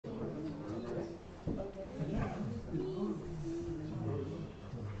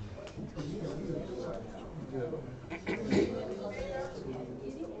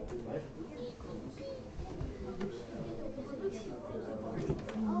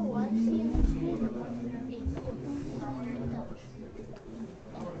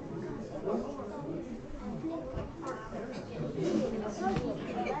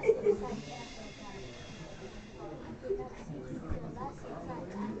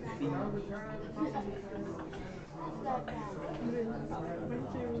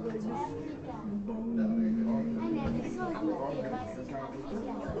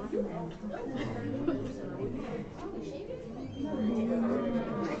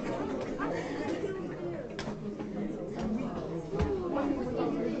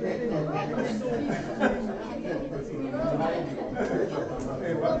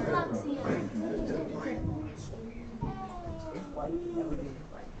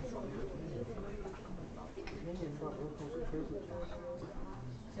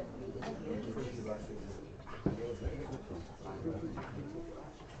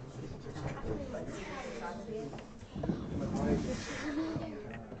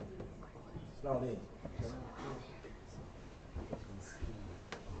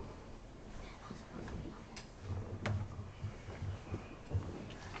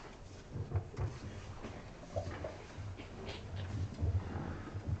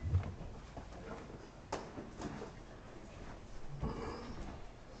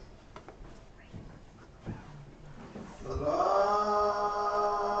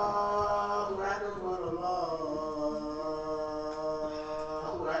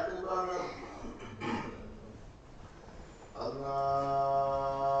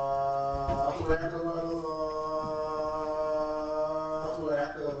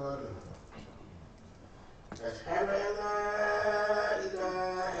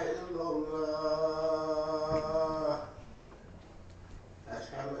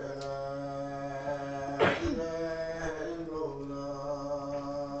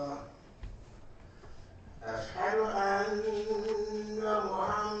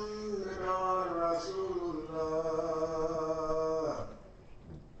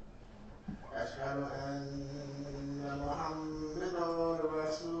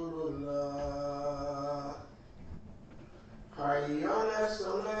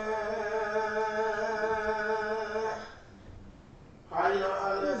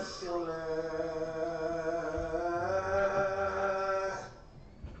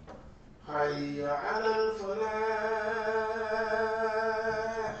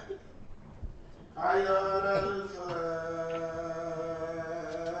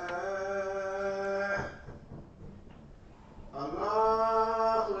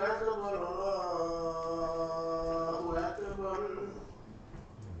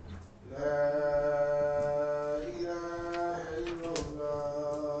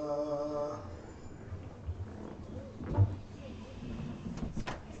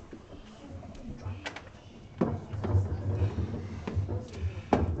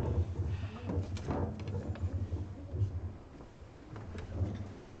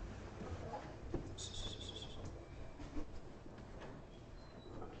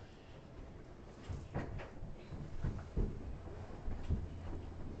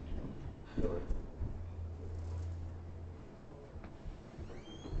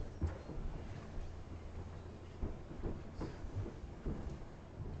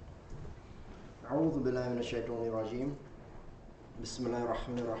أعوذ بالله من الشيطان الرجيم. بسم الله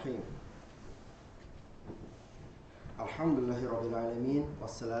الرحمن الرحيم. الحمد لله رب العالمين،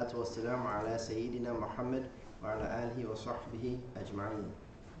 والصلاة والسلام على سيدنا محمد وعلى آله وصحبه أجمعين.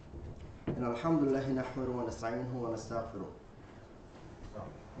 إن الحمد لله نحمده ونستعينه ونستغفره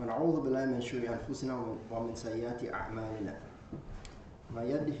ونعوذ بالله من شرور أنفسنا ومن سيئات أعمالنا. ما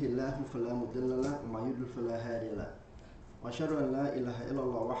يهده الله فلا مضل له وما يضلل فلا هادي له. وأشهد أن لا إله إلا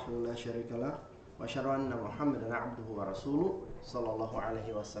الله وحده لا شريك له وأشهد أن محمدا عبده ورسوله صلى الله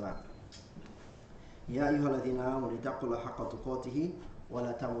عليه وسلم. يا أيها الذين آمنوا اتقوا الله حق تقاته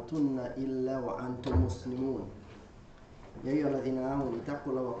ولا تموتن إلا وأنتم مسلمون. يا أيها الذين آمنوا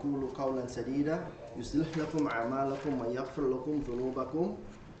اتقوا الله وقولوا قولا سديدا يصلح لكم أعمالكم ويغفر لكم ذنوبكم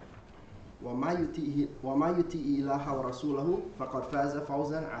وما يطيع الله ورسوله فقد فاز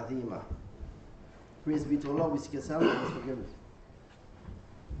فوزا عظيما. Praise be to Allah. We seek His help and His forgiveness.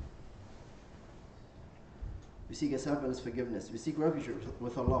 We seek His help and His forgiveness. We seek refuge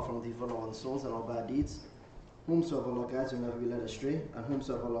with Allah from the evil of our souls and our bad deeds. Whomsoever Allah guides will never be led astray, and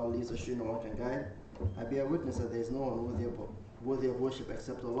whomsoever Allah leads astray no one can guide. I bear witness that there is no one worthy of worship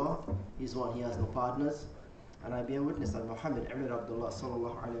except Allah. He is one, He has no partners. And I bear witness that Muhammad ibn Abdullah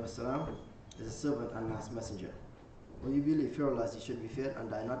sallallahu alayhi wasallam is a servant and last messenger. Will you believe fear Allah as He should be feared and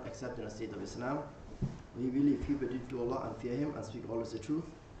die not except in a state of Islam? Will you believe keep it to Allah and fear Him and speak always the truth?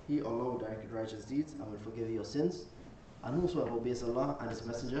 He, Allah, will direct righteous deeds and will forgive your sins. And whosoever obeys Allah and His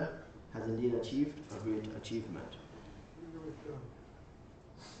Messenger has indeed achieved a great achievement.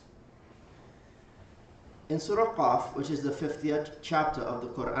 In Surah Qaf, which is the 50th chapter of the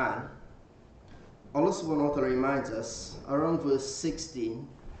Quran, Allah subhanahu wa ta'ala reminds us around verse 16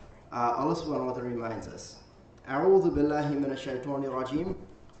 Allah subhanahu wa ta'ala reminds us. أعوذ بالله من الشيطان الرجيم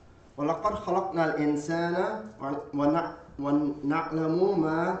وَلَقَدْ خَلَقْنَا الْإِنسَانَ وَنَعْلَمُ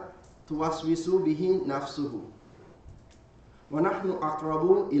مَا تُوَسْوِسُ بِهِ نَفْسُهُ وَنَحْنُ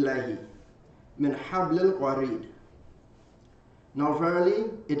أَقْرَبُ إِلَيْهِ مِنْ حَبْلِ الْوَرِيدِ. Now verily,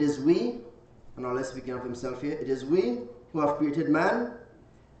 it is we, and now let's speaking of himself here, it is we who have created man,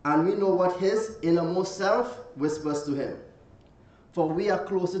 and we know what his innermost self whispers to him. For we are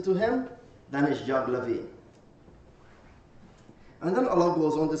closer to him than his jugular vein. And then Allah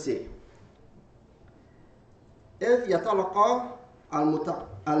goes on to say, إِذْ يَتَلَقَى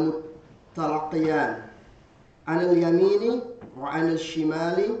الْمُتَلَقِيَانِ عَنِ الْيَمِينِ وَعَنِ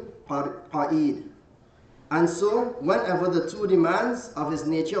الشِّمَالِ قَعِيدٌ. And so, whenever the two demands of his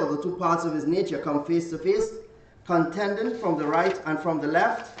nature, or the two parts of his nature, come face to face, contending from the right and from the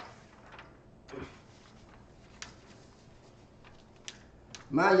left,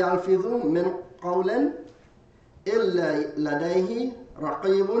 مَا يَلْفِظُ مِنْ قَوْلٍ إِلَّا لَدَيْهِ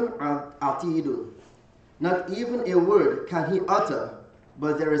رَقِيبٌ عَتِيدٌ. Not even a word can he utter,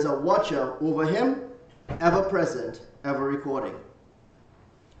 but there is a watcher over him, ever present, ever recording.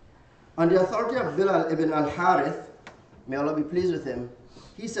 On the authority of Bilal ibn al-Harith, may Allah be pleased with him,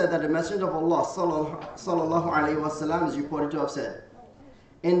 he said that the Messenger of Allah sallallahu alayhi wasallam is reported to have said,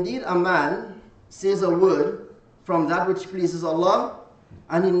 indeed a man says a word from that which pleases Allah,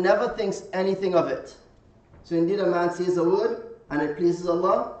 and he never thinks anything of it. So indeed a man says a word and it pleases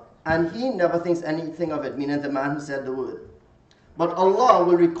Allah, and he never thinks anything of it, meaning the man who said the word. But Allah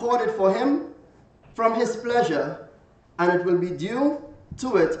will record it for him from his pleasure, and it will be due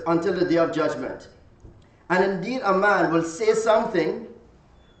to it until the day of judgment. And indeed a man will say something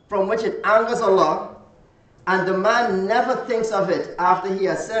from which it angers Allah, and the man never thinks of it after he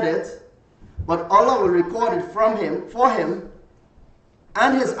has said it, but Allah will record it from him, for him,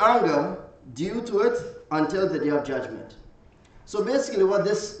 and his anger due to it until the day of judgment. So basically what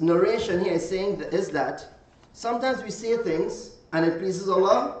this narration here is saying is that sometimes we say things and it pleases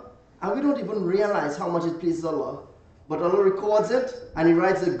Allah, and we don't even realize how much it pleases Allah. But Allah records it, and He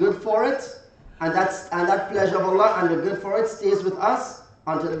writes the good for it, and that pleasure of Allah and the good for it stays with us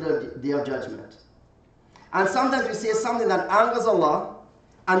until the day of judgment. And sometimes we say something that angers Allah,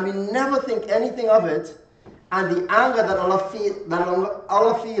 and we never think anything of it, and the anger that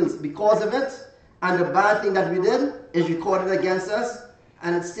Allah feels because of it, and the bad thing that we did is recorded against us,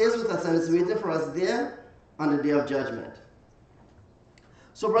 and it stays with us, and it's waiting for us there on the day of judgment.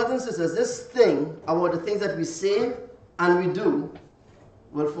 So brothers and sisters, this thing about the things that we say and we do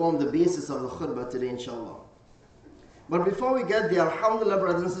will form the basis of the khutbah today, inshallah. But before we get there, alhamdulillah,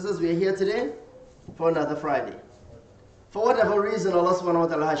 brothers and sisters, we are here today for another Friday. For whatever reason, Allah subhanahu wa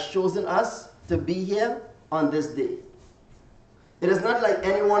ta'ala has chosen us to be here on this day. It is not like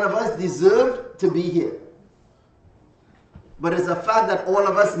any one of us deserved to be here, but it's a fact that all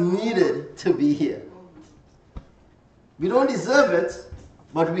of us needed to be here. We don't deserve it,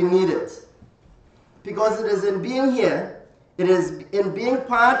 but we need it. Because it is in being here, it is in being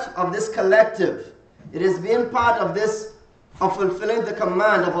part of this collective, it is being part of this, of fulfilling the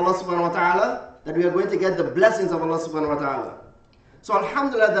command of Allah subhanahu wa ta'ala, that we are going to get the blessings of Allah subhanahu wa ta'ala. So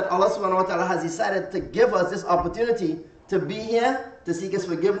alhamdulillah that Allah subhanahu wa ta'ala has decided to give us this opportunity to be here, to seek His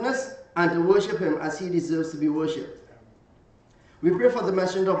forgiveness, and to worship Him as He deserves to be worshipped. We pray for the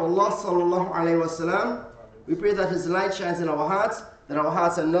Messenger of Allah sallallahu alayhi wa sallam. We pray that His light shines in our hearts, that our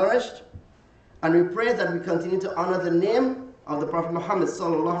hearts are nourished, and we pray that we continue to honor the name of the Prophet Muhammad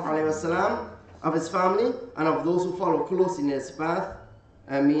sallallahu alaihi wasallam, of his family, and of those who follow closely in his path.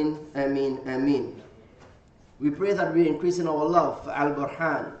 Ameen, ameen, ameen. We pray that we increase in our love for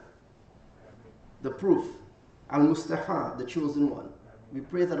Al-Burhan, the proof, Al-Mustafa, the chosen one. We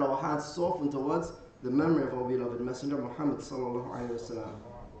pray that our hearts soften towards the memory of our beloved Messenger Muhammad sallallahu alaihi wasallam.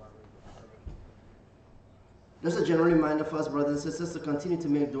 Just a general reminder for us, brothers and sisters, to continue to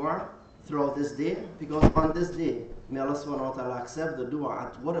make dua throughout this day, because on this day, may Allah subhanahu wa ta'ala accept the dua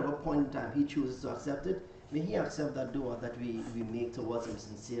at whatever point in time He chooses to accept it. May He accept that dua that we make towards Him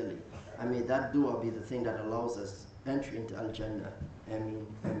sincerely. And may that dua be the thing that allows us entry into Al-Jannah. Ameen,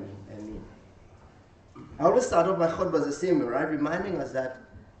 ameen, ameen. I always start off my khutbah the same way, right? Reminding us that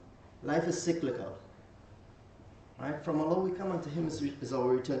life is cyclical. Right? From Allah we come, unto Him is our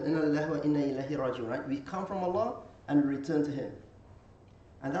return. Inna lillahi wa inna ilayhi raji'un. Right? We come from Allah and we return to Him.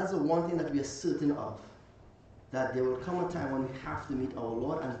 And that's the one thing that we are certain of, that there will come a time when we have to meet our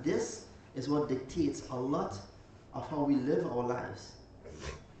Lord, and this is what dictates a lot of how we live our lives.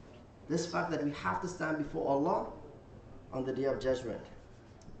 This fact that we have to stand before Allah on the day of judgment.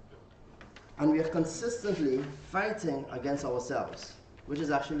 And we are consistently fighting against ourselves. which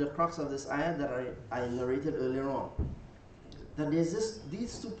is actually the crux of this ayah that I narrated earlier on. That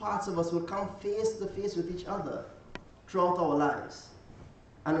these two parts of us will come face to face with each other throughout our lives.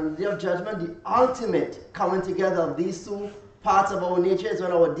 And on the day of judgment, the ultimate coming together of these two parts of our nature is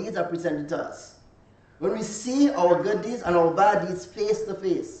when our deeds are presented to us. When we see our good deeds and our bad deeds face to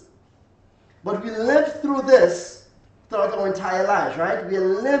face. But we live through this throughout our entire lives, right? We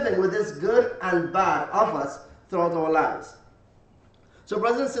are living with this good and bad of us throughout our lives. So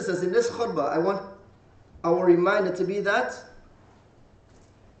brothers and sisters, in this khutbah, I want our reminder to be that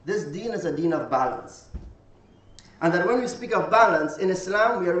this deen is a deen of balance. And that when we speak of balance, in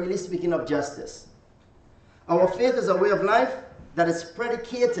Islam, we are really speaking of justice. Our faith is a way of life that is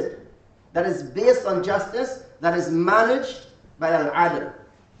predicated, that is based on justice, that is managed by Al-Adl,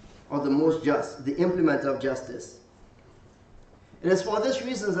 or the most just, the implementer of justice. It is for this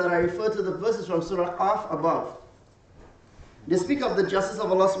reason that I refer to the verses from Surah Qaf above. They speak of the justice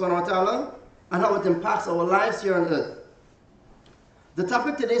of Allah subhanahu wa ta'ala and how it impacts our lives here on earth. The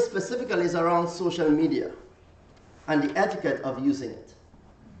topic today specifically is around social media and the etiquette of using it.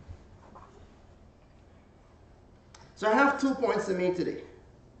 So I have 2 points to make today.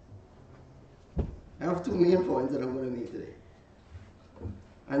 I have 2 main points that I'm going to make today.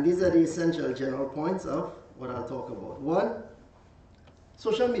 And these are the essential general points of what I'll talk about. 1,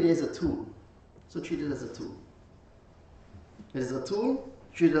 social media is a tool. So treat it as a tool. It is a tool,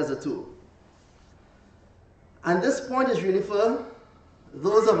 treat it as a tool. And this point is really for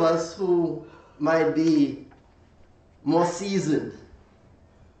those of us who might be more seasoned,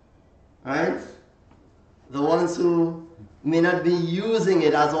 right? The ones who may not be using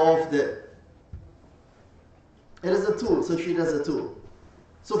it as often. It is a tool, so treat it as a tool.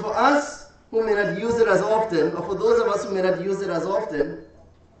 So for us who may not use it as often, or for those of us who may not use it as often,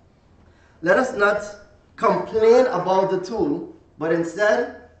 let us not complain about the tool, but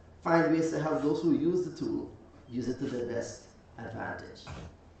instead find ways to help those who use the tool use it to their best advantage.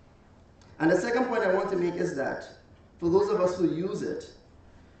 And the second point I want to make is that for those of us who use it,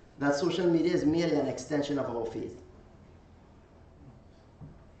 that social media is merely an extension of our faith.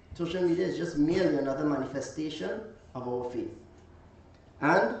 Social media is just merely another manifestation of our faith.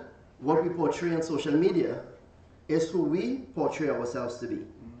 And what we portray on social media is who we portray ourselves to be.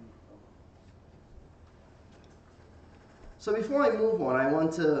 So before I move on, I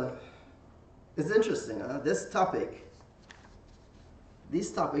want to, it's interesting, these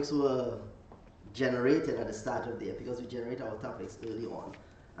topics were generated at the start of the year because we generate our topics early on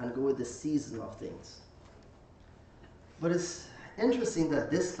and go with the season of things. But it's interesting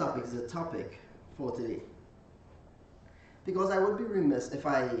that this topic is the topic for today. Because I would be remiss if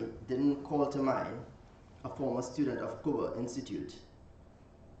I didn't call to mind a former student of Kuba Institute.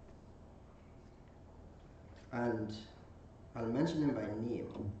 And I'll mention him by name.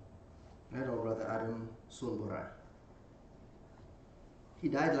 Right, our brother Adam Sunburai. He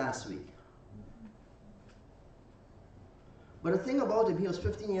died last week. But the thing about him, he was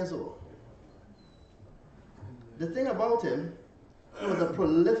 15 years old. The thing about him, he was a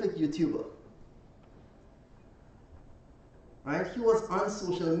prolific YouTuber. Right? He was on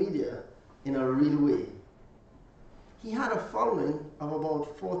social media in a real way. He had a following of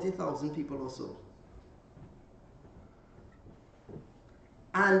about 40,000 people or so.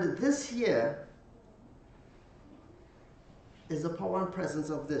 And this here is the power and presence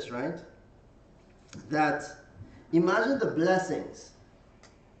of this, right? That imagine the blessings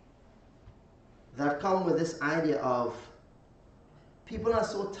that come with this idea of people are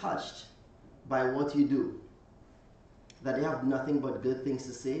so touched by what you do that they have nothing but good things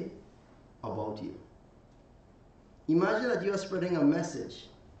to say about you. Imagine that you're spreading a message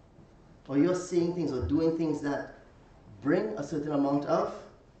or you're saying things or doing things that bring a certain amount of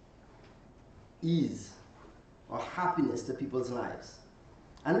ease or happiness to people's lives.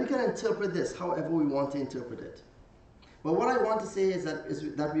 And we can interpret this however we want to interpret it. But what I want to say is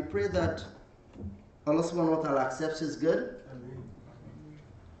that we pray that Allah subhanahu wa ta'ala accepts his good,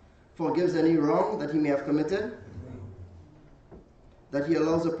 forgives any wrong that he may have committed, that he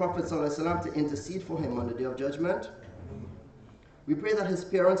allows the Prophet ﷺ to intercede for him on the day of judgment. We pray that his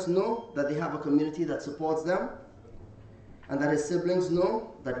parents know that they have a community that supports them, and that his siblings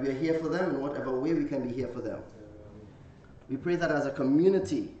know that we are here for them in whatever way we can be here for them. We pray that as a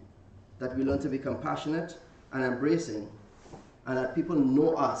community that we learn to be compassionate and embracing, and that people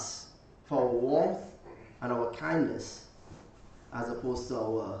know us for our warmth and our kindness as opposed to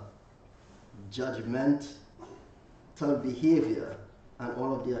our judgmental behavior and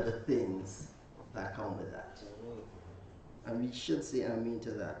all of the other things that come with that. And we should say amen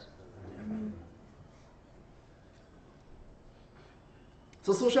to that.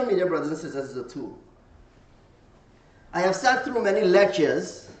 So social media, brothers and sisters, is a tool. I have sat through many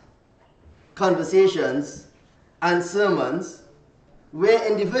lectures, conversations, and sermons where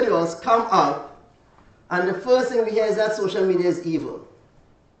individuals come up and the first thing we hear is that social media is evil.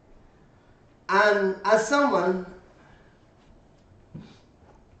 And as someone,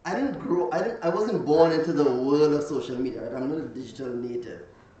 I wasn't born into the world of social media. Right? I'm not a digital native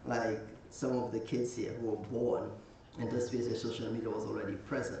like some of the kids here who were born into a space where social media was already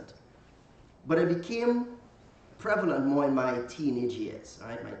present. But it became prevalent more in my teenage years,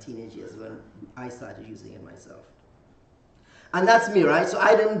 right? My teenage years when I started using it myself. And that's me, right? So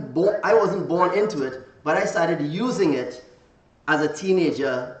I wasn't born into it, but I started using it as a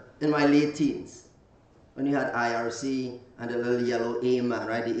teenager in my late teens. When you had IRC and the little yellow A-man,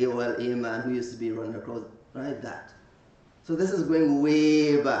 right? The AOL A-man who used to be running across, right? That. So this is going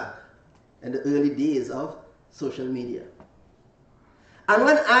way back in the early days of social media. And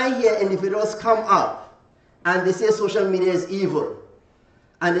when I hear individuals come up and they say social media is evil,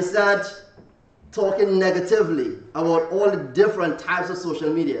 and they start talking negatively about all the different types of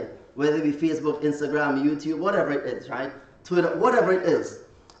social media, whether it be Facebook, Instagram, YouTube, whatever it is, right? Twitter, whatever it is,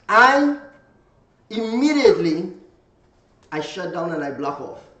 I immediately shut down and I block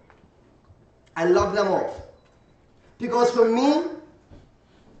off. I log them off. Because for me,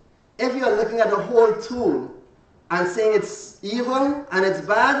 if you're looking at the whole tool and saying it's evil and it's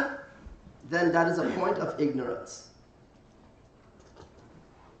bad, then that is a point of ignorance.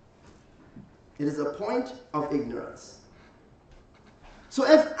 It is a point of ignorance. So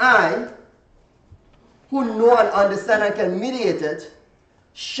if I, who know and understand and can mediate it,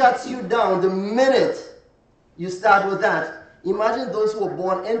 shuts you down the minute you start with that, imagine those who are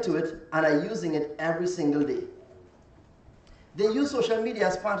born into it and are using it every single day. They use social media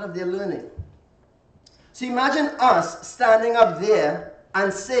as part of their learning. So imagine us standing up there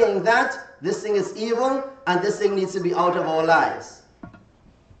and saying that this thing is evil and this thing needs to be out of our lives.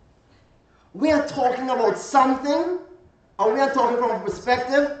 We are talking about something, or we are talking from a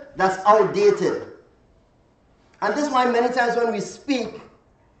perspective that's outdated. And this is why many times when we speak,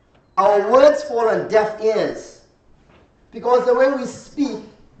 our words fall on deaf ears. Because the way we speak,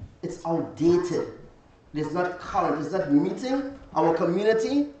 it's outdated. It is not current. It's not meeting our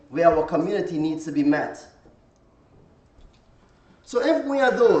community where our community needs to be met. So if we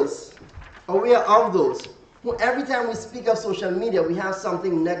are those, or we are of those, who every time we speak of social media, we have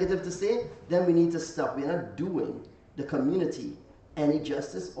something negative to say, then we need to stop. We're not doing the community any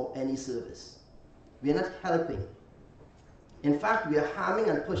justice or any service. We're not helping. In fact, we are harming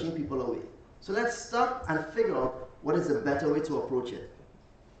and pushing people away. So let's stop and figure out what is a better way to approach it.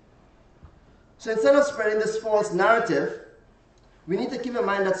 So instead of spreading this false narrative, we need to keep in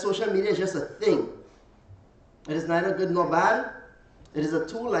mind that social media is just a thing. It is neither good nor bad. It is a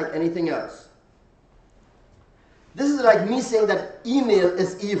tool like anything else. This is like me saying that email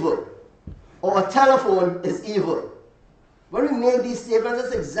is evil or a telephone is evil. When we make these statements,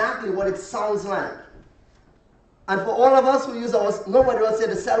 that's exactly what it sounds like. And for all of us who use ours, nobody will say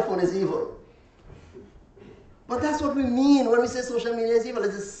the cell phone is evil. But that's what we mean when we say social media is evil.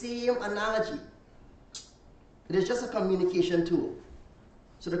 It's the same analogy. It is just a communication tool.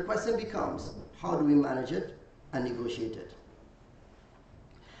 So the question becomes, how do we manage it and negotiate it?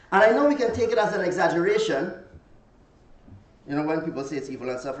 And I know we can take it as an exaggeration, when people say it's evil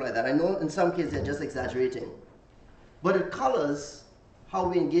and stuff like that. I know in some cases they're just exaggerating. But it colors how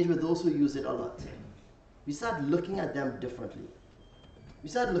we engage with those who use it a lot. We start looking at them differently. We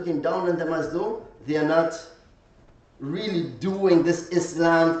start looking down on them as though they are not really doing this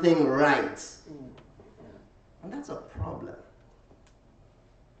Islam thing right. And that's a problem.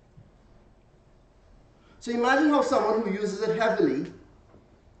 So imagine how someone who uses it heavily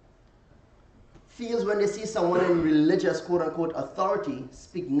feels when they see someone in religious, quote-unquote, authority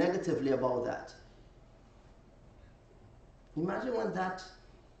speak negatively about that. Imagine when that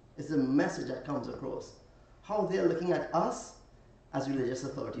is the message that comes across. How they're looking at us as religious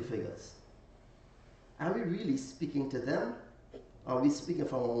authority figures. Are we really speaking to them? Or are we speaking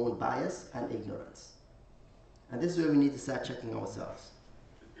from our own bias and ignorance? And this is where we need to start checking ourselves.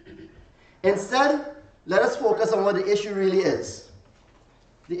 Instead, let us focus on what the issue really is.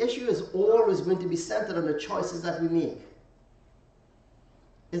 The issue is always going to be centered on the choices that we make.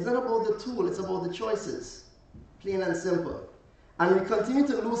 It's not about the tool, it's about the choices. Plain and simple. And we continue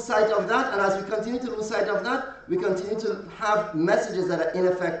to lose sight of that, and as we continue to lose sight of that, we continue to have messages that are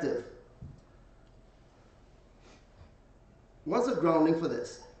ineffective. What's the grounding for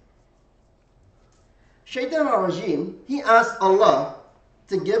this? Shaitan al-Rajim, he asked Allah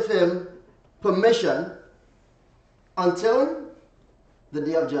to give him permission until the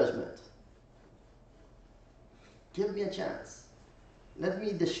day of judgment. Give me a chance. Let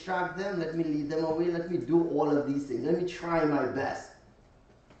me distract them. Let me lead them away. Let me do all of these things. Let me try my best.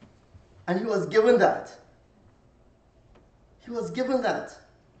 And he was given that. He was given that.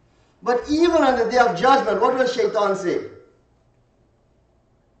 But even on the day of judgment, what will Shaitan say?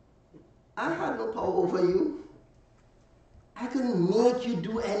 I had no power over you. I couldn't make you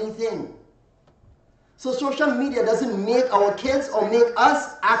do anything. So social media doesn't make our kids or make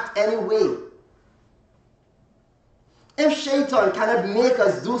us act any way. If Shaitan cannot make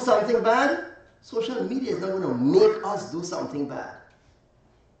us do something bad, social media is not going to make us do something bad.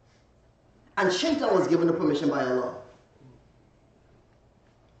 And Shaitan was given the permission by Allah.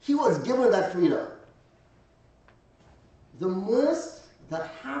 He was given that freedom. The most that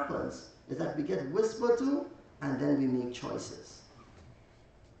happens is that we get whispered to and then we make choices.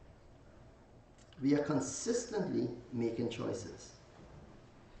 We are consistently making choices.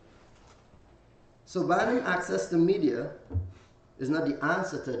 So banning access to media is not the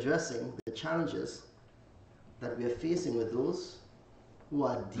answer to addressing the challenges that we are facing with those who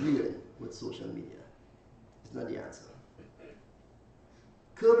are dealing with social media. It's not the answer.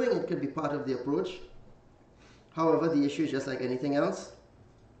 Curbing it could be part of the approach. However, the issue is just like anything else.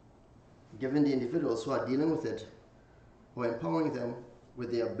 Giving the individuals who are dealing with it or empowering them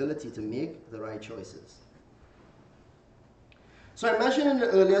with the ability to make the right choices. So I mentioned in the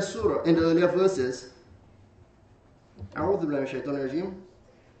earlier surah, in the earlier verses, أعوذ بالله من الشيطان الرجيم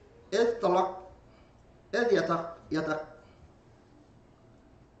إذ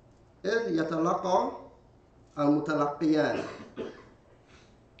يتلقى المتلقيان.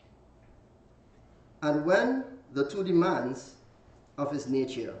 And when the two demands of his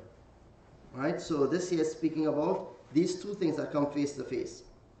nature. Right? So this here is speaking about these two things that come face to face.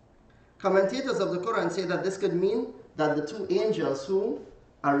 Commentators of the Quran say that this could mean that the two angels who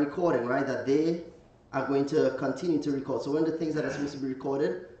are recording, right, that they are going to continue to record. So when the things that are supposed to be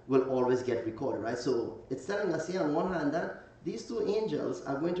recorded will always get recorded, right? So it's telling us here on one hand that these two angels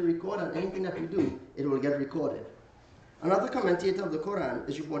are going to record, and anything that we do, it will get recorded. Another commentator of the Quran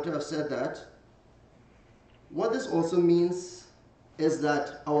is reported to have said that what this also means is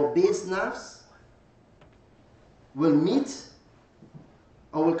that our base nafs will meet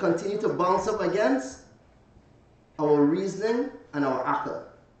or will continue to bounce up against our reasoning and our aql.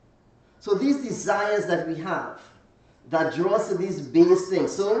 So these desires that we have, that draws to these base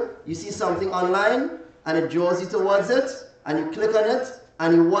things. So you see something online and it draws you towards it, and you click on it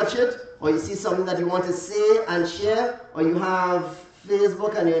and you watch it, or you see something that you want to say and share, or you have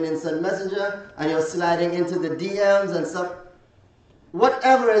Facebook and you're in Instant Messenger and you're sliding into the DMs and stuff.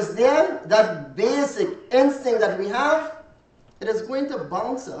 Whatever is there, that basic instinct that we have, it is going to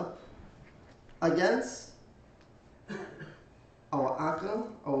bounce up against our aql,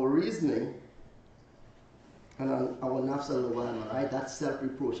 our reasoning, and our nafs al-lawama, right? That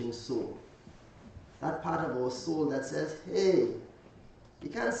self-reproaching soul. That part of our soul that says, hey, you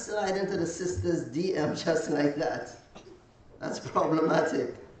can't slide into the sister's DM just like that. That's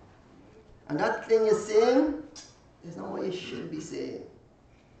problematic. And that thing you're saying is not what you should be saying.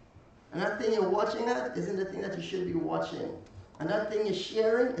 And that thing you're watching at isn't the thing that you should be watching. And that thing you're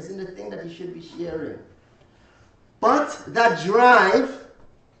sharing isn't the thing that you should be sharing. But that drive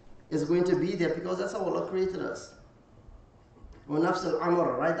is going to be there because that's how Allah created us. Nafs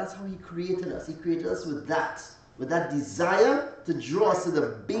al-amara, right? That's how He created us. He created us with that desire to draw us to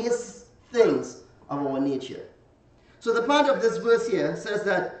the base things of our nature. So the part of this verse here says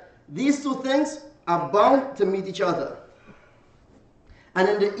that these two things are bound to meet each other. And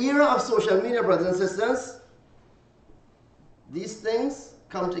in the era of social media, brothers and sisters, these things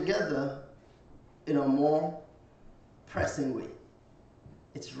come together in a more pressing way.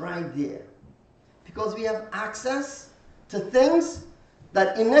 It's right there. Because we have access to things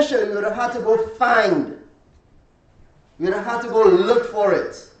that initially we would have had to go find. We would have had to go look for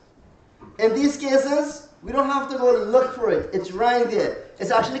it. In these cases, we don't have to go look for it. It's right there.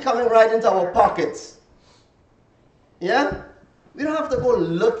 It's actually coming right into our pockets. Yeah? We don't have to go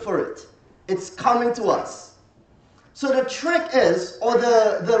look for it. It's coming to us. So the trick is, or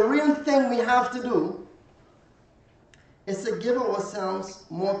the real thing we have to do, is to give ourselves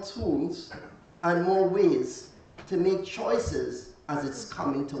more tools and more ways to make choices as it's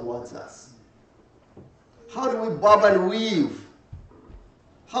coming towards us. How do we bob and weave?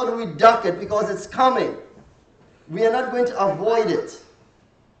 How do we duck it? Because it's coming. We are not going to avoid it.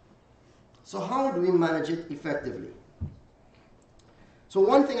 So how do we manage it effectively? So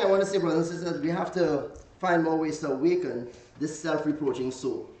one thing I want to say, brothers and sisters, we have to find more ways to awaken this self-reproaching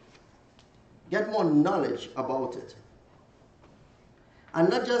soul. Get more knowledge about it. and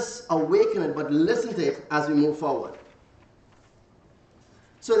not just awaken it, but listen to it as we move forward.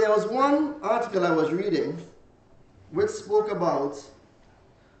 So there was one article I was reading which spoke about,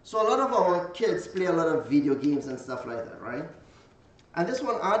 so a lot of our kids play a lot of video games and stuff like that, right? And this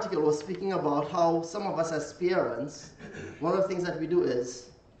one article was speaking about how some of us as parents, one of the things that we do is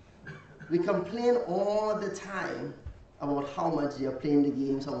we complain all the time about how much you're playing the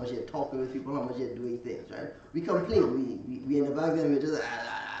games, how much you're talking with people, how much you're doing things, right? We complain. We in the back there, we're just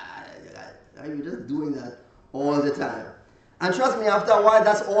doing that all the time. And trust me, after a while,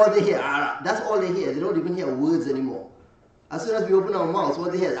 that's all they hear. That's all they hear. They don't even hear words anymore. As soon as we open our mouths,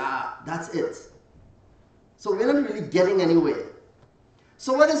 what they hear is, that's it. So we're not really getting anywhere.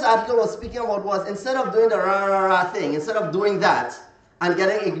 So what this article was speaking about was, instead of doing the rah-rah-rah thing, instead of doing that and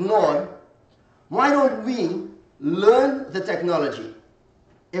getting ignored, why don't we learn the technology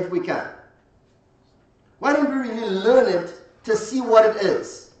if we can? Why don't we really learn it to see what it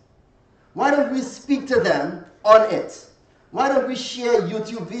is? Why don't we speak to them on it? Why don't we share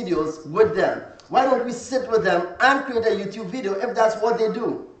YouTube videos with them? Why don't we sit with them and create a YouTube video if that's what they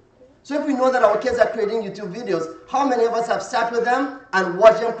do? So if we know that our kids are creating YouTube videos, how many of us have sat with them and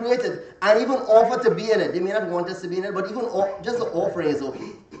watched them create it and even offered to be in it? They may not want us to be in it, but even just the offering is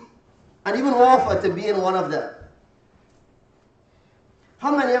okay. And even offer to be in one of them.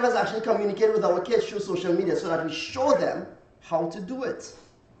 How many of us actually communicate with our kids through social media so that we show them how to do it?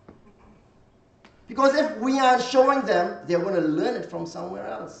 Because if we aren't showing them, they're going to learn it from somewhere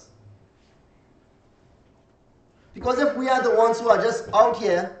else. Because if we are the ones who are just out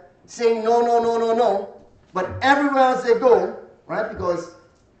here saying no, no, no, no, no, but everywhere else they go, right? Because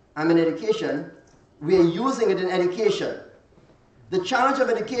I'm in education, we are using it in education. The challenge of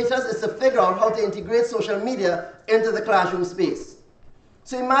educators is to figure out how to integrate social media into the classroom space.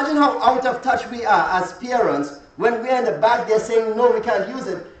 So imagine how out of touch we are as parents when we're in the back there saying no, we can't use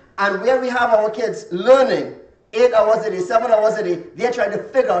it, and where we have our kids learning 8 hours a day, 7 hours a day, they're trying to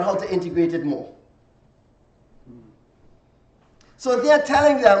figure out how to integrate it more. So they're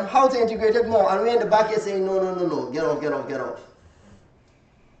telling them how to integrate it more, and we're in the back here saying, no, no, no, no, get off, get off, get off.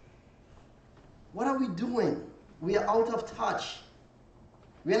 What are we doing? We are out of touch.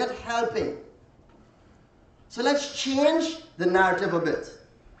 We are not helping. So let's change the narrative a bit.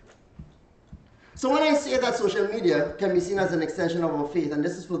 So when I say that social media can be seen as an extension of our faith, and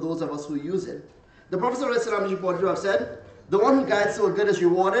this is for those of us who use it, the Prophet ﷺ is reported to have said, the one who guides so good is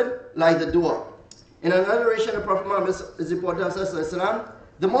rewarded like the doer. In another narration, the Prophet Muhammad is reported to have said,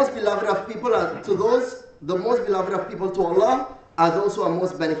 the most beloved of people are to those, the most beloved of people to Allah are those who are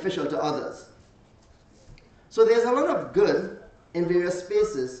most beneficial to others. So there's a lot of good in various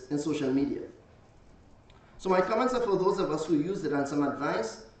spaces in social media. So my comments are for those of us who use it and some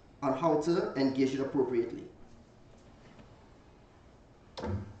advice on how to engage it appropriately.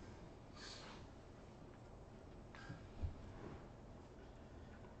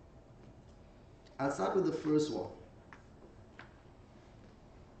 I'll start with the first one.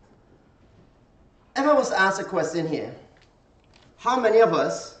 If I was to ask a question here, how many of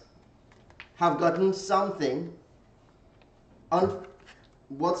us have gotten something on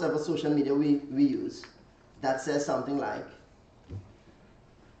whatever social media we use that says something like,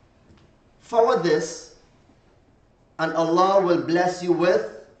 forward this and Allah will bless you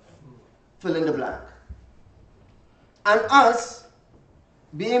with fill in the blank. And us,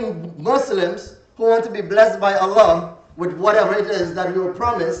 being Muslims who want to be blessed by Allah with whatever it is that we were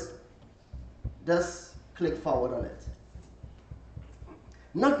promised, just click forward on it.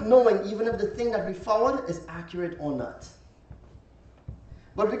 Not knowing even if the thing that we forward is accurate or not.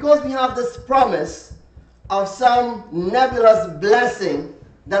 But because we have this promise of some nebulous blessing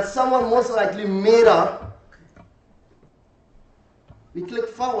that someone most likely made up, we click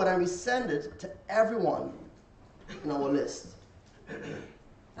forward and we send it to everyone in our list.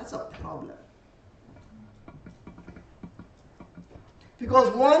 That's a problem.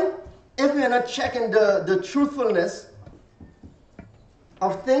 Because one, if we are not checking the truthfulness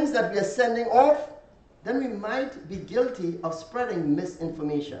of things that we are sending off, then we might be guilty of spreading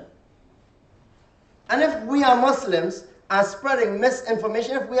misinformation. And if we are Muslims are spreading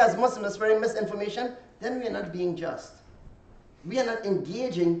misinformation, if we as Muslims are spreading misinformation, then we are not being just. We are not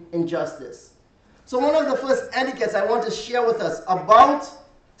engaging in justice. So one of the first etiquettes I want to share with us about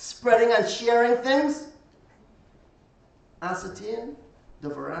spreading and sharing things, ascertain the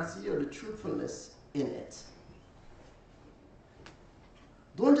veracity or the truthfulness in it.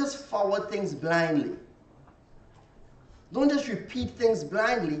 Don't just forward things blindly. Don't just repeat things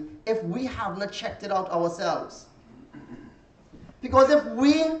blindly if we have not checked it out ourselves. Because if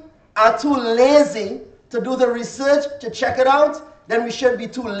we are too lazy to do the research to check it out, then we should be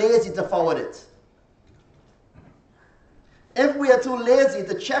too lazy to forward it. If we are too lazy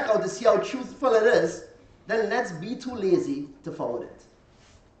to check out to see how truthful it is, then let's be too lazy to forward it.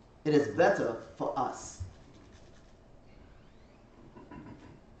 It is better for us.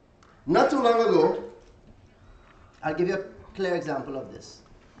 Not too long ago, I'll give you a clear example of this.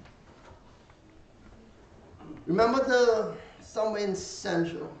 Remember somewhere in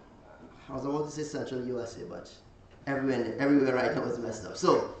central, I was about to say central USA, but everywhere right now is messed up.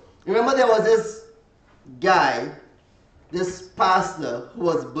 So, remember there was this guy, this pastor who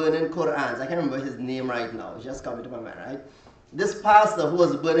was burning Qur'ans. I can't remember his name right now. It's just coming to my mind, right? This pastor who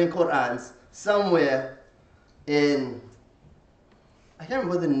was burning Qur'ans somewhere in, I can't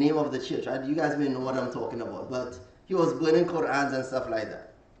remember the name of the church. Right? You guys may know what I'm talking about. But he was burning Qur'ans and stuff like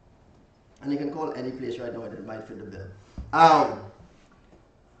that. And you can call any place right now and it might fit the bill.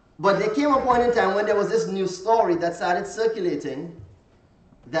 But there came a point in time when there was this new story that started circulating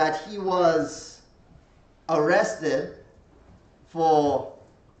that he was arrested for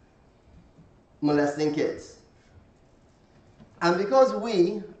molesting kids. And because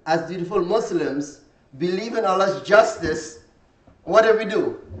we, as beautiful Muslims, believe in Allah's justice, what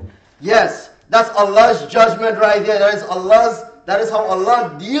do? Yes, that's Allah's judgment right there. That is how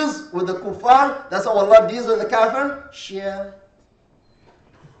Allah deals with the kuffar. That's how Allah deals with the kafir. Share.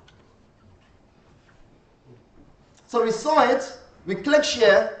 So we saw it, we click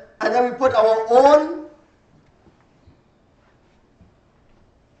share, and then we put our own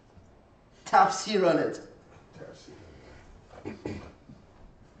tafsir on it.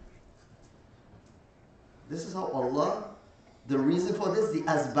 This is how Allah, the reason for this, the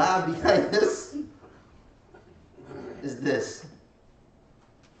asbab behind this, is this.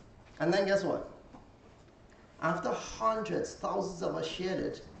 And then guess what? After hundreds, thousands of us shared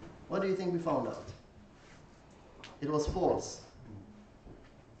it, what do you think we found out? It was false.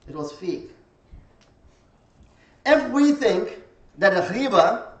 It was fake. If we think that a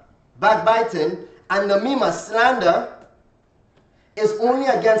riba, backbiting, and namima, slander, is only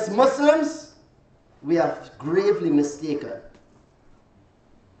against Muslims, we are gravely mistaken.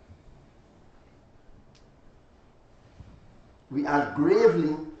 We are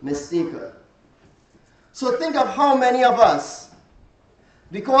gravely mistaken. So think of how many of us,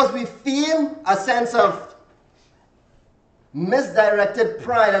 because we feel a sense of misdirected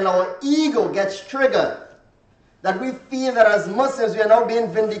pride and our ego gets triggered, that we feel that as Muslims we are now being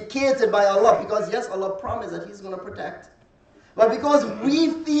vindicated by Allah, because yes, Allah promised that He's going to protect. But because we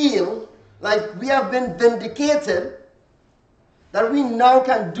feel like we have been vindicated, that we now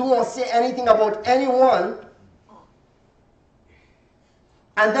can do or say anything about anyone,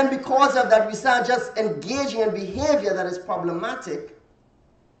 and then because of that we start just engaging in behavior that is problematic,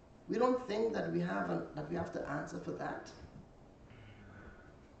 we don't think that we have to answer for that.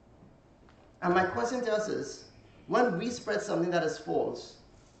 And my question to us is, when we spread something that is false,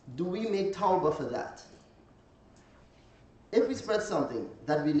 do we make tawbah for that? If we spread something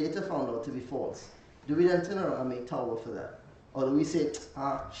that we later found out to be false, do we then turn around and make tawbah for that? Or do we say,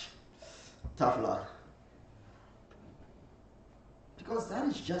 tough luck? Because that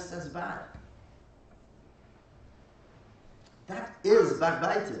is just as bad. That is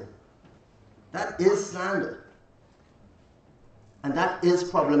backbiting. That is slander. And that is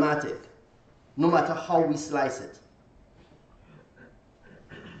problematic, no matter how we slice it.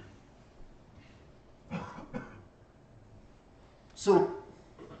 So,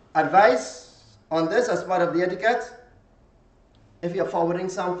 advice on this as part of the etiquette: if you're forwarding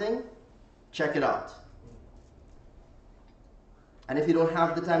something, check it out. And if you don't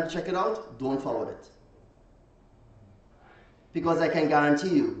have the time to check it out, don't forward it. Because I can guarantee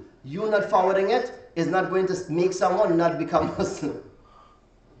you, you not forwarding it is not going to make someone not become Muslim.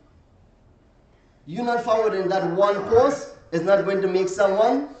 You not forwarding that one post is not going to make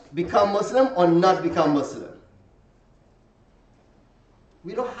someone become Muslim or not become Muslim.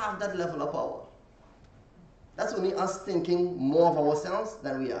 We don't have that level of power. That's only us thinking more of ourselves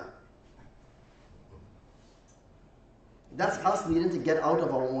than we are. That's us needing to get out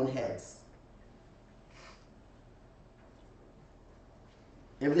of our own heads.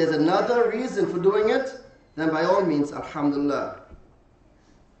 If there's another reason for doing it, then by all means, alhamdulillah.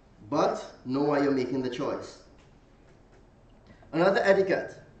 But know why you're making the choice. Another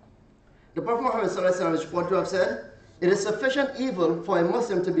etiquette. The Prophet Muhammad is reported to have said, it is sufficient evil for a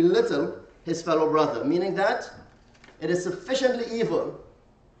Muslim to belittle his fellow brother. Meaning that it is sufficiently evil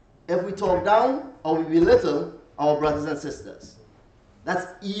if we talk down or we belittle our brothers and sisters. That's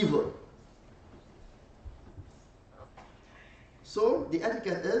evil. So the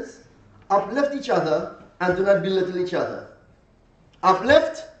etiquette is uplift each other and do not belittle each other.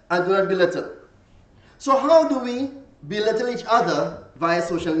 Uplift and do not belittle. So how do we belittle each other via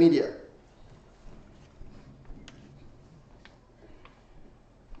social media?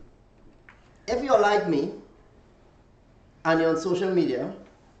 If you're like me and you're on social media,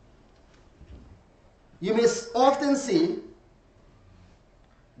 you may often see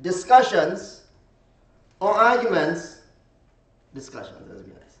discussions or arguments, discussions, let's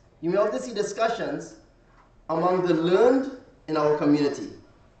be nice. You may often see discussions among the learned in our community.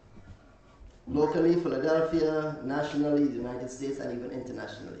 Locally, Philadelphia, nationally, the United States, and even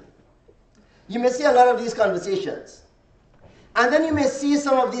internationally. You may see a lot of these conversations. And then you may see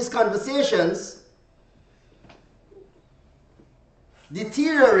some of these conversations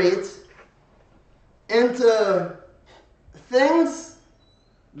deteriorate into things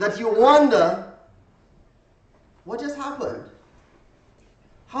that you wonder, what just happened?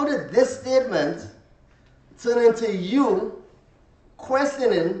 How did this statement turn into you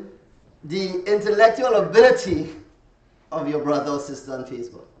questioning the intellectual ability of your brother or sister on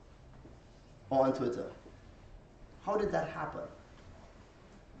Facebook or on Twitter? How did that happen?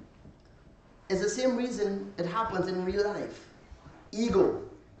 It's the same reason it happens in real life. Ego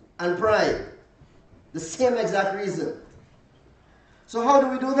and pride. The same exact reason. So how do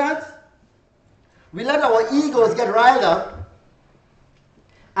we do that? We let our egos get riled up,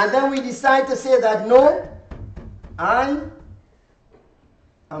 and then we decide to say that, no, I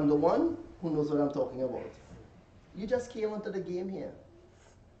am the one who knows what I'm talking about. You just came into the game here.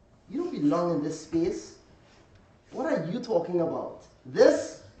 You don't belong in this space. What are you talking about?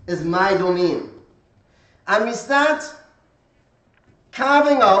 This is my domain. And we start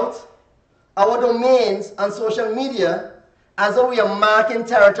carving out our domains on social media as though we are marking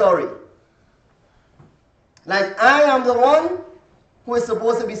territory. Like, I am the one who is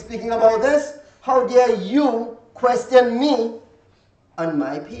supposed to be speaking about this. How dare you question me on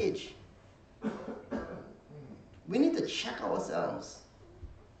my page? We need to check ourselves.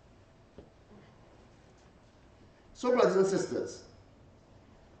 So, brothers and sisters,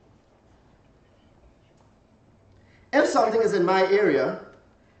 if something is in my area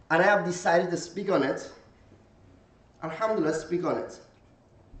and I have decided to speak on it, alhamdulillah, speak on it.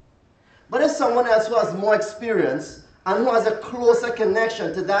 But if someone else who has more experience and who has a closer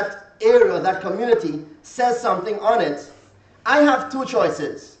connection to that area, that community, says something on it, I have two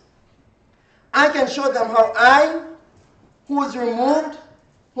choices. I can show them how who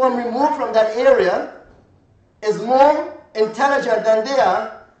am removed from that area, is more intelligent than they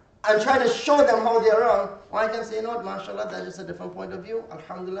are, and try to show them how they're wrong. Or I can say, you know what, mashallah, that's just a different point of view,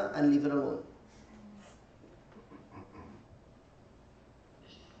 alhamdulillah, and leave it alone.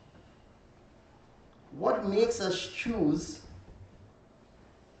 What makes us choose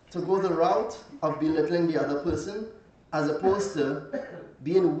to go the route of belittling the other person as opposed to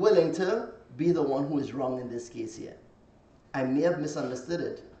being willing to be the one who is wrong in this case here? I may have misunderstood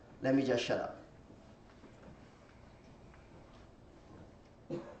it. Let me just shut up.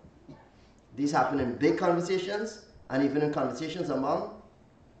 These happen in big conversations and even in conversations among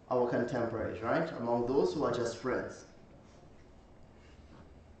our contemporaries, right? Among those who are just friends.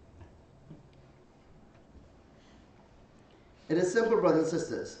 It is simple, brothers and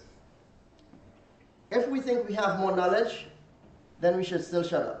sisters. If we think we have more knowledge, then we should still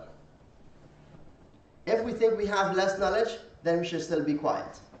shut up. If we think we have less knowledge, then we should still be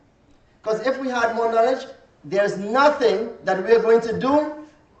quiet. Because if we had more knowledge, there's nothing that we're going to do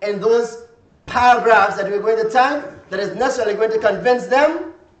in those paragraphs that we're going to type that is necessarily going to convince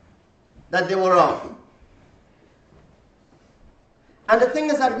them that they were wrong. And the thing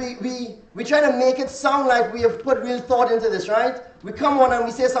is that we try to make it sound like we have put real thought into this, right? We come on and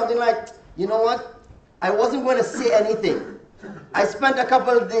we say something like, you know what? I wasn't going to say anything. I spent a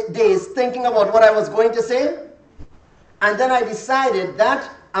couple of days thinking about what I was going to say, and then I decided that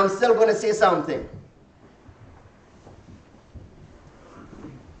I'm still going to say something.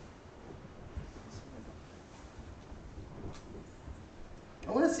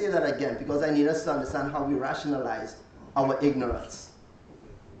 I want to say that again because I need us to understand how we rationalize our ignorance.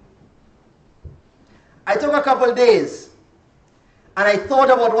 I took a couple of days and I thought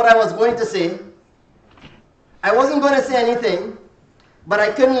about what I was going to say. I wasn't going to say anything, but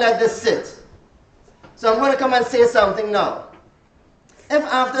I couldn't let this sit. So I'm going to come and say something now. If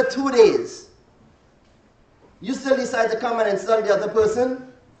after 2 days you still decide to come and insult the other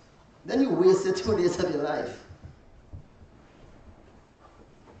person, then you wasted 2 days of your life.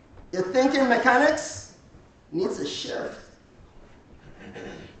 Your thinking mechanics needs a shift.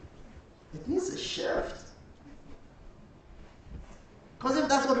 It needs a shift. Because if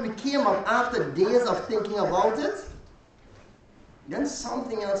that's what we came up after days of thinking about it, then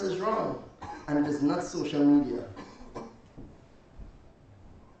something else is wrong, and it is not social media.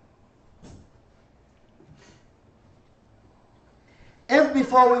 If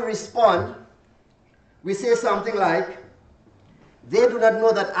before we respond, we say something like, they do not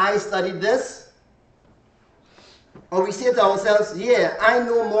know that I studied this, or we say to ourselves, yeah, I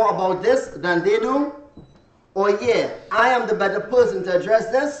know more about this than they do, or yeah, I am the better person to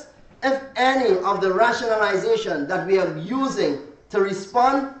address this. If any of the rationalization that we are using to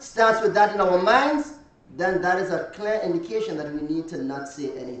respond starts with that in our minds, then that is a clear indication that we need to not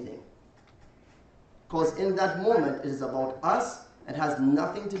say anything. Because in that moment, it is about us. It has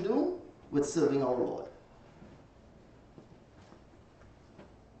nothing to do with serving our Lord.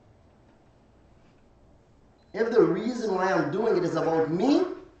 If the reason why I'm doing it is about me,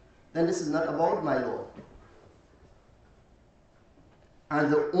 then this is not about my Lord.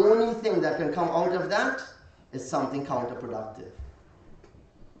 And the only thing that can come out of that is something counterproductive.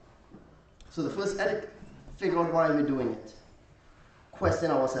 So the first etiquette, figure out why we're doing it.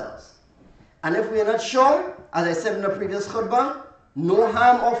 Question ourselves. And if we are not sure, as I said in the previous khutbah, no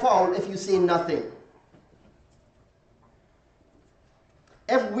harm or foul if you say nothing.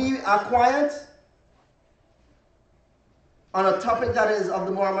 If we are quiet on a topic that is of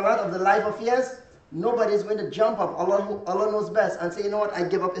the muamalat, of the life affairs, nobody is going to jump up, Allah knows best, and say, you know what, I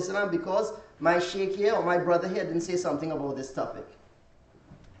give up Islam because my sheikh here or my brother here didn't say something about this topic.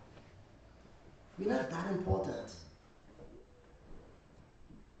 We're not that important.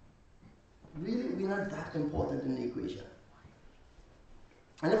 Really, we're not that important in the equation.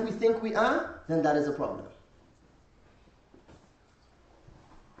 And if we think we are, then that is a problem.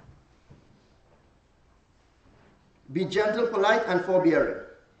 Be gentle, polite, and forbearing.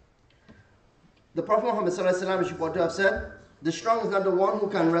 The Prophet Muhammad ﷺ is reported to have said, the strong is not the one who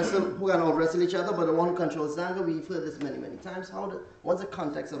can out-wrestle each other, but the one who controls anger. We've heard this many, many times. What's the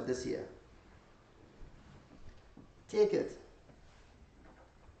context of this here? Take it.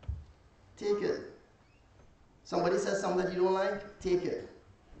 Take it. Somebody says something that you don't like, take it.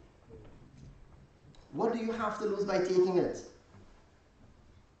 What do you have to lose by taking it?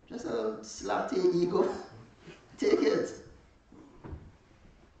 Just a slap to your ego. Take it.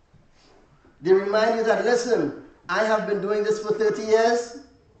 They remind you that, listen, I have been doing this for 30 years.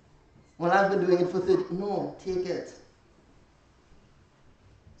 Well, I've been doing it for 30. No, take it.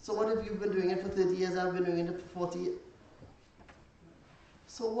 So what if you've been doing it for 30 years, I've been doing it for 40 years?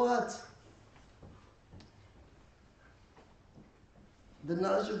 So what? The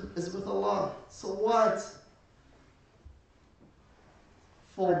knowledge is with Allah. So what?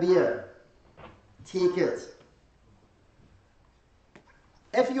 Forbear. Take it.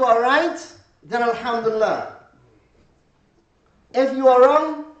 If you are right, then alhamdulillah. If you are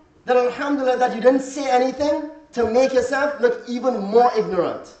wrong, then alhamdulillah that you didn't say anything to make yourself look even more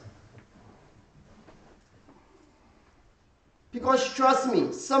ignorant. Because trust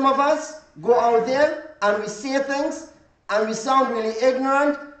me, some of us go out there and we say things and we sound really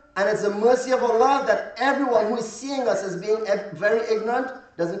ignorant, and it's the mercy of Allah that everyone who is seeing us as being very ignorant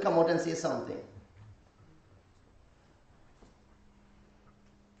doesn't come out and say something.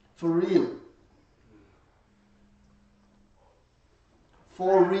 For real.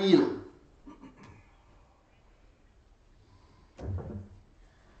 For real.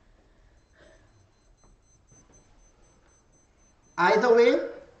 Either way,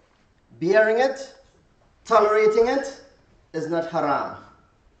 bearing it, tolerating it, is not haram.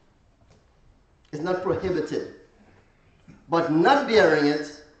 It's not prohibited. But not bearing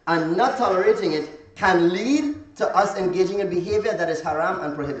it and not tolerating it can lead to us engaging in behavior that is haram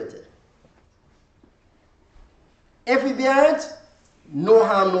and prohibited. If we bear it, no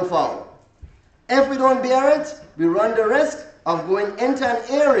harm, no foul. If we don't bear it, we run the risk of going into an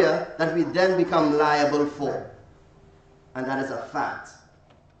area that we then become liable for. And that is a fact.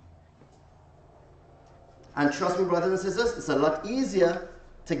 And trust me, brothers and sisters, it's a lot easier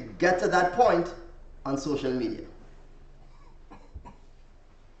to get to that point on social media.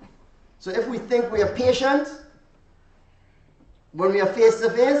 So if we think we are patient, when we are face to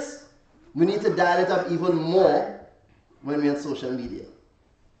face, we need to dial it up even more when we're on social media.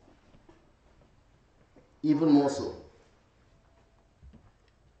 Even more so.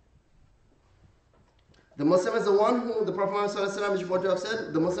 The Muslim is the one who, the Prophet Muhammad is reported to have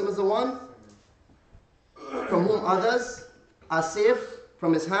said, the Muslim is the one from whom others are safe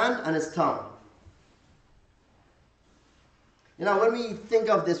from his hand and his tongue. You know, when we think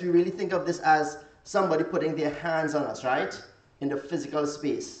of this, we really think of this as somebody putting their hands on us, right? In the physical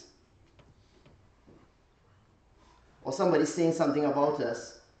space. Or somebody saying something about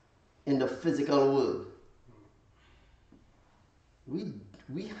us in the physical world.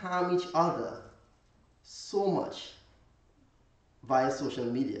 we harm each other so much via social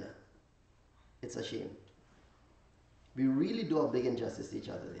media. It's a shame. We really do a big injustice to each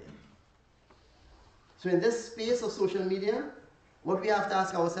other there. So in this space of social media, what we have to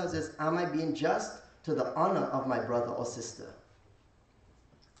ask ourselves is, am I being just to the honor of my brother or sister?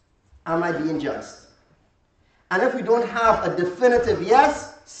 Am I being just? And if we don't have a definitive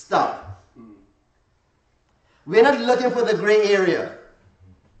yes, stop. We're not looking for the gray area.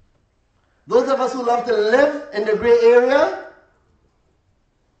 Those of us who love to live in the gray area,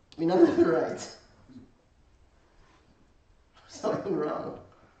 we're not living right. Something wrong.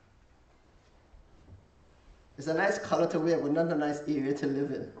 It's a nice color to wear, but not a nice area to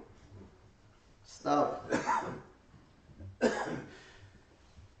live in. Stop.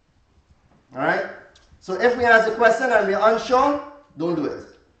 Alright? So if we ask a question and we're unsure, don't do it.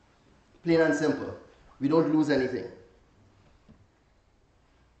 Plain and simple. We don't lose anything.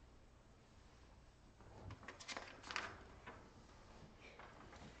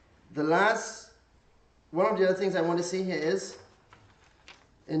 One of the other things I want to say here is,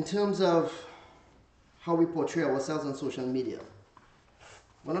 in terms of how we portray ourselves on social media,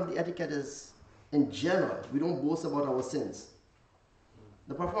 one of the etiquette is, in general, we don't boast about our sins.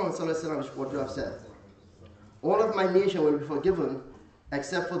 The Prophet Muhammad, what you have said, all of my nation will be forgiven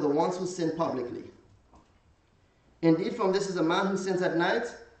except for the ones who sin publicly. Indeed, from this is a man who sins at night,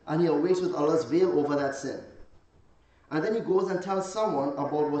 and he awakes with Allah's veil over that sin. And then he goes and tells someone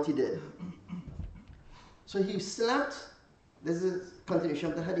about what he did. So he slept, this is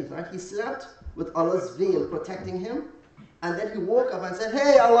continuation of the hadith, right? He slept with Allah's veil protecting him, and then he woke up and said,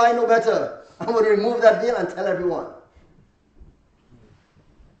 hey, Allah, I know better. I'm going to remove that veil and tell everyone.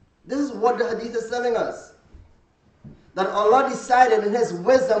 This is what the hadith is telling us. That Allah decided in His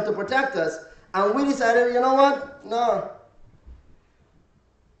wisdom to protect us, and we decided, you know what? No.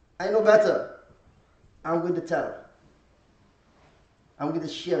 I know better. I'm going to tell. I'm going to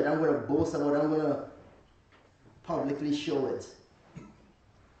share it. I'm going to boast about it. I'm going to publicly show it.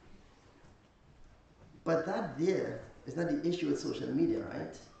 But that there is not the issue with social media,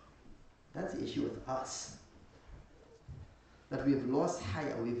 right? That's the issue with us. That we've lost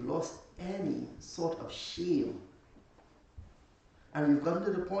haya, we've lost any sort of shame. And we've gotten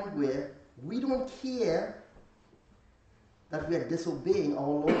to the point where we don't care that we are disobeying our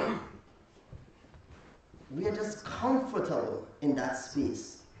Lord. We are just comfortable in that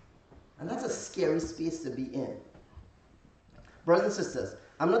space. And that's a scary space to be in. Brothers and sisters,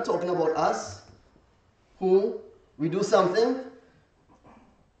 I'm not talking about us who we do something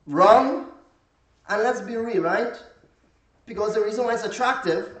wrong, and let's be real, right? Because the reason why it's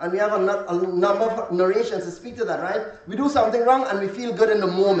attractive, and we have a number of narrations to speak to that, right? We do something wrong and we feel good in the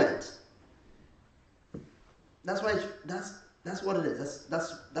moment. That's why that's what it is.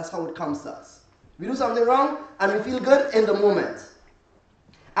 That's how it comes to us. We do something wrong and we feel good in the moment.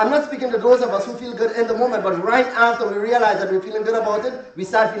 I'm not speaking to those of us who feel good in the moment, but right after we realize that we're feeling good about it, we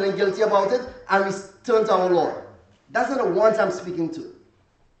start feeling guilty about it, and we turn to our Lord. That's not the ones I'm speaking to.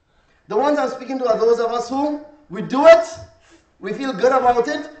 The ones I'm speaking to are those of us who we do it, we feel good about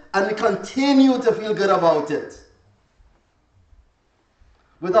it, and we continue to feel good about it.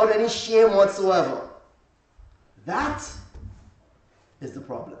 Without any shame whatsoever. That is the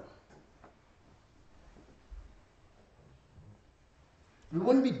problem. We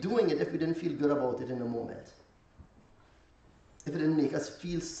wouldn't be doing it if we didn't feel good about it in the moment. If it didn't make us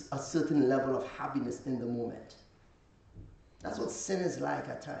feel a certain level of happiness in the moment. That's what sin is like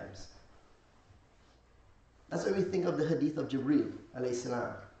at times. That's why we think of the hadith of Jibreel, alayhi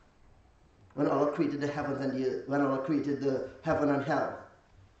salam. When Allah created the heavens and the earth, when Allah created the heaven and hell.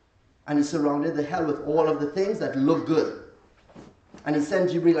 And He surrounded the hell with all of the things that look good. And He sent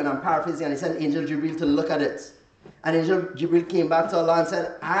Jibreel, and I'm paraphrasing, and He sent Angel Jibreel to look at it. And Angel Jibreel came back to Allah and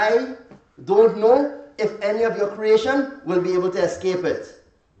said, I don't know if any of your creation will be able to escape it.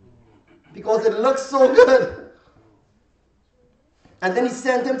 Because it looks so good. And then He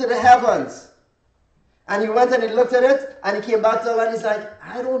sent him to the heavens. And he went and he looked at it, and he came back to Allah and he's like,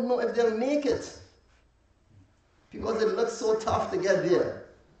 I don't know if they'll make it. Because it looks so tough to get there.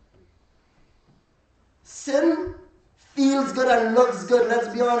 Sin feels good and looks good, let's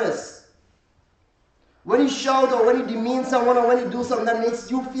be honest. When you shout or when you demean someone or when you do something that makes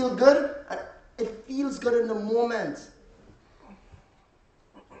you feel good, it feels good in the moment.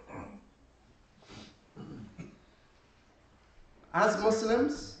 As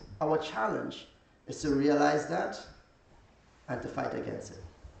Muslims, our challenge is to realize that and to fight against it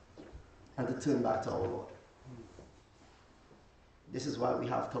and to turn back to our Lord. This is why we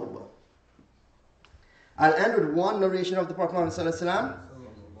have Tawbah. I'll end with one narration of the Prophet Muhammad sallallahu alaihi wasallam,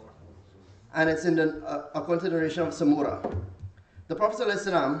 and it's in the according to the narration of Samura. The Prophet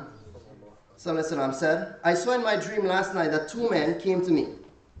sallallahu alaihi wasallam said, I saw in my dream last night that two men came to me,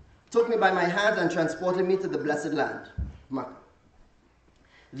 took me by my hand and transported me to the blessed land, Makkah.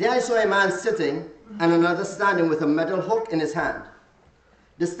 There I saw a man sitting and another standing with a metal hook in his hand.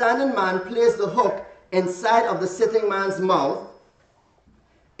 The standing man placed the hook inside of the sitting man's mouth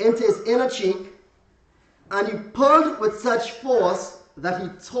into his inner cheek, and he pulled with such force that he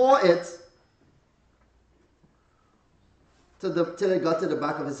tore it till it got to the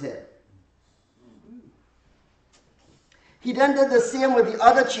back of his head. He then did the same with the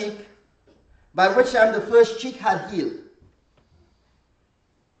other cheek, by which time the first cheek had healed.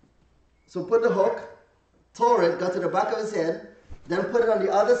 So put the hook, tore it, got to the back of his head, then put it on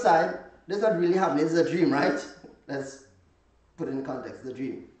the other side. This is not really happening, this is a dream, right? Let's put it in context, the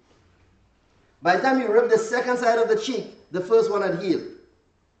dream. By the time he ripped the second side of the cheek, the first one had healed.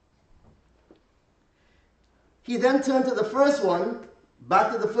 He then turned to the first one,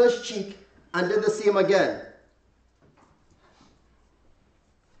 back to the first cheek, and did the same again.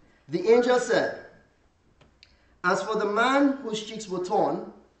 The angel said, as for the man whose cheeks were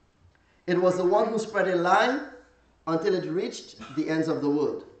torn, it was the one who spread a lie until it reached the ends of the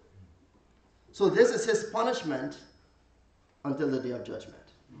world. So this is his punishment until the day of judgment.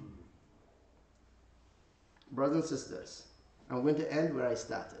 Brothers and sisters, I'm going to end where I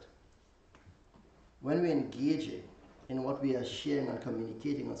started. When we're engaging in what we are sharing and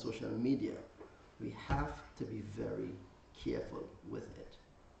communicating on social media, we have to be very careful with it.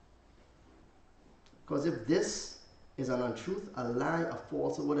 Because if this is an untruth, a lie, a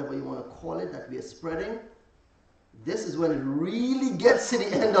false, or whatever you want to call it, that we are spreading, this is when it really gets to the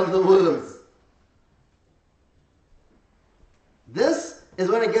end of the world. This is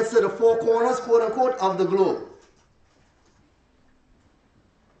when it gets to the four corners, quote unquote, of the globe.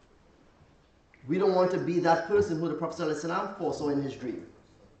 We don't want to be that person who the Prophet ﷺ foresaw in his dream.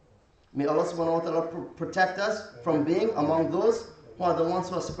 May Allah subhanahu wa ta'ala protect us from being among those who are the ones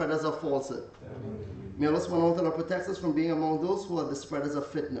who are spreaders of falsehood. May Allah subhanahu wa ta'ala protect us from being among those who are the spreaders of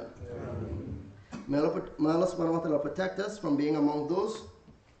fitna. May Allah subhanahu wa ta'ala protect us from being among those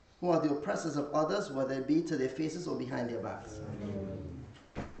who are the oppressors of others, whether it be to their faces or behind their backs.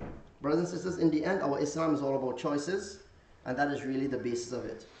 Brothers and sisters, in the end, our Islam is all about choices, and that is really the basis of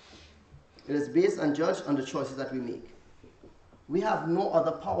it. It is based and judged on the choices that we make. We have no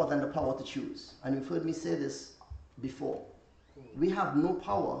other power than the power to choose. And you've heard me say this before. We have no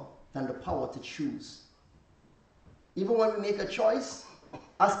power than the power to choose. Even when we make a choice,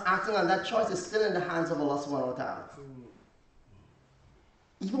 us acting on that choice is still in the hands of Allah subhanahu wa ta'ala.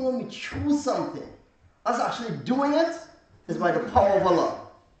 Even when we choose something, us actually doing it is by the power of Allah.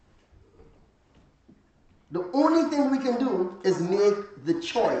 The only thing we can do is make the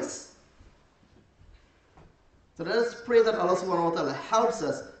choice. So let us pray that Allah subhanahu wa ta'ala helps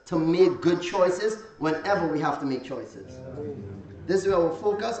us to make good choices whenever we have to make choices. This is where our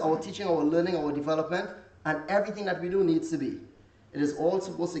focus, our teaching, our learning, our development, and everything that we do needs to be. It is all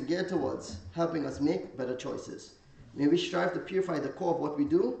supposed to gear towards helping us make better choices. May we strive to purify the core of what we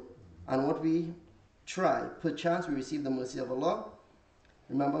do and what we try. Perchance we receive the mercy of Allah.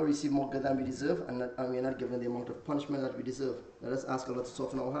 Remember, we receive more good than we deserve, and we are not given the amount of punishment that we deserve. Let us ask Allah to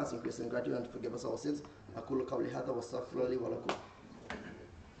soften our hearts, increase in gratitude, and to forgive us our sins. أقول قولي هذا واستغفر لي ولكم.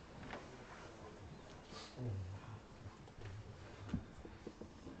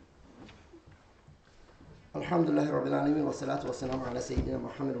 الحمد لله رب العالمين والصلاة والسلام على سيدنا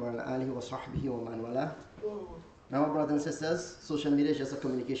محمد وعلى آله وصحبه ومن والاه. Now, brothers and sisters, social media is just a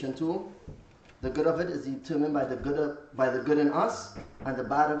communication tool. The good of it is determined by the good in us, and the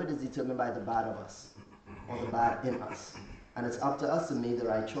bad of it is determined by the bad of us, or the bad in us. And it's up to us to make the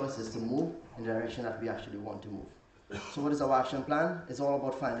right choices to move in the direction that we actually want to move. So what is our action plan? It's all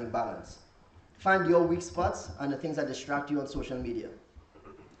about finding balance. Find your weak spots and the things that distract you on social media.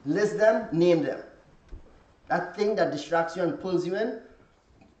 List them, name them. That thing that distracts you and pulls you in,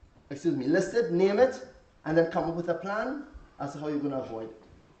 list it, name it, and then come up with a plan as to how you're going to avoid it.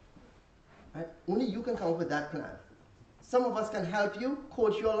 Right? Only you can come up with that plan. Some of us can help you,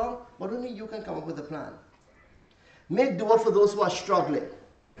 coach you along, but only you can come up with a plan. Make dua for those who are struggling.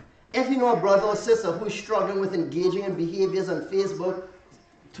 If you know a brother or sister who is struggling with engaging in behaviors on Facebook,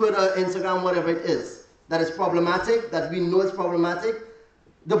 Twitter, Instagram, whatever it is, that is problematic, that we know is problematic,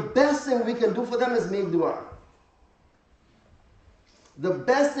 the best thing we can do for them is make dua. The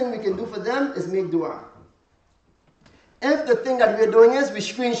best thing we can do for them is make dua. If the thing that we're doing is we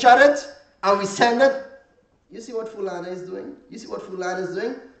screenshot it and we send it, you see what Fulana is doing? You see what Fulana is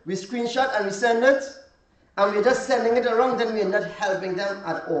doing? We screenshot and we send it. and we're just sending it around, then we're not helping them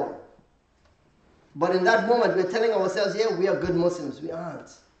at all. But in that moment, we're telling ourselves, yeah, we are good Muslims. We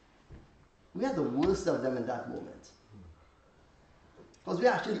aren't. We are the worst of them in that moment. Because we're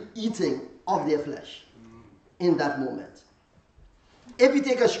actually eating of their flesh in that moment. If you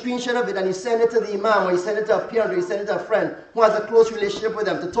take a screenshot of it and you send it to the imam, or you send it to a parent, or you send it to a friend who has a close relationship with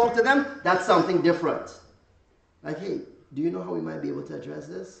them to talk to them, that's something different. Like, hey, do you know how we might be able to address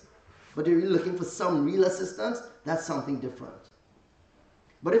this? But if you're looking for some real assistance, that's something different.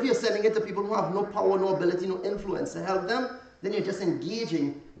 But if you're sending it to people who have no power, no ability, no influence to help them, then you're just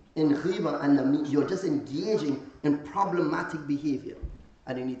engaging in ghiba and namit. You're just engaging in problematic behavior,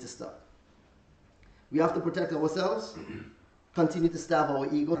 and you need to stop. We have to protect ourselves. Continue to starve our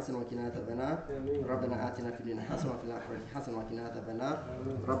ego. Last thing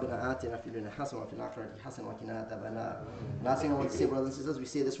I want to say, brothers and sisters, we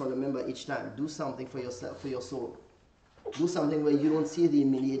say this from the member each time. Do something for yourself, for your soul. Do something where you don't see the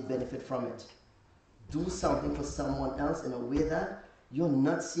immediate benefit from it. Do something for someone else in a way that you're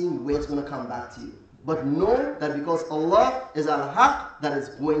not seeing where it's going to come back to you. But know that because Allah is al-haq, that is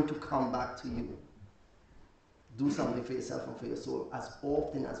going to come back to you. Do something for yourself and for your soul as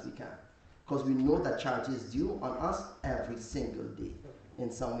often as we can. Because we know that charity is due on us every single day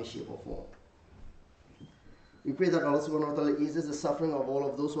in some way, shape or form. We pray that Allah subhanahu wa ta'ala eases the suffering of all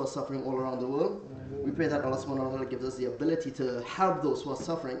of those who are suffering all around the world. We pray that Allah subhanahu wa ta'ala gives us the ability to help those who are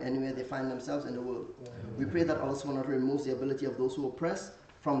suffering anywhere they find themselves in the world. We pray that Allah subhanahu wa ta'ala removes the ability of those who oppress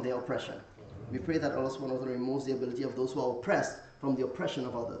from their oppression. We pray that Allah subhanahu wa ta'ala removes the ability of those who are oppressed from the oppression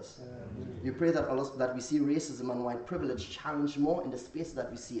of others. We pray that that we see racism and white privilege challenged more in the space that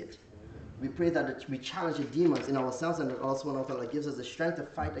we see it. We pray that we challenge the demons in ourselves, and that Allah subhanahu wa ta'ala gives us the strength to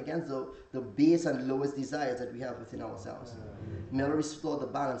fight against the base and lowest desires that we have within ourselves. May Allah restore the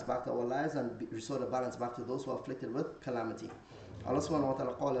balance back to our lives and restore the balance back to those who are afflicted with calamity. Allah subhanahu wa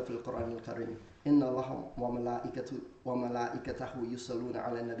ta'ala qala fil Quran al-Karim, Inna Allah wa malaikatahu yusalluna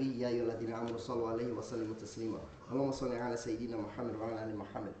ala nabi ya ayyuhalladhina amanu sallu alayhi wa sallimu taslima. Allahumma salli ala sayyidina Muhammad wa ala ali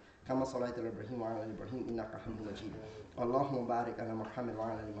Muhammad. كما صليت على إبراهيم وعلى آل إبراهيم إنك حميد مجيد. اللهم بارك على محمد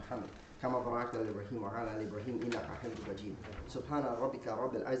وعلى آل محمد كما باركت على إبراهيم وعلى آل إبراهيم إنك حميد مجيد. سبحان ربك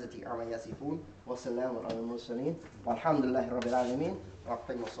رب العزة عما يصفون وسلام على المرسلين والحمد لله رب العالمين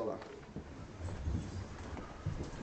وأقيموا الصلاة.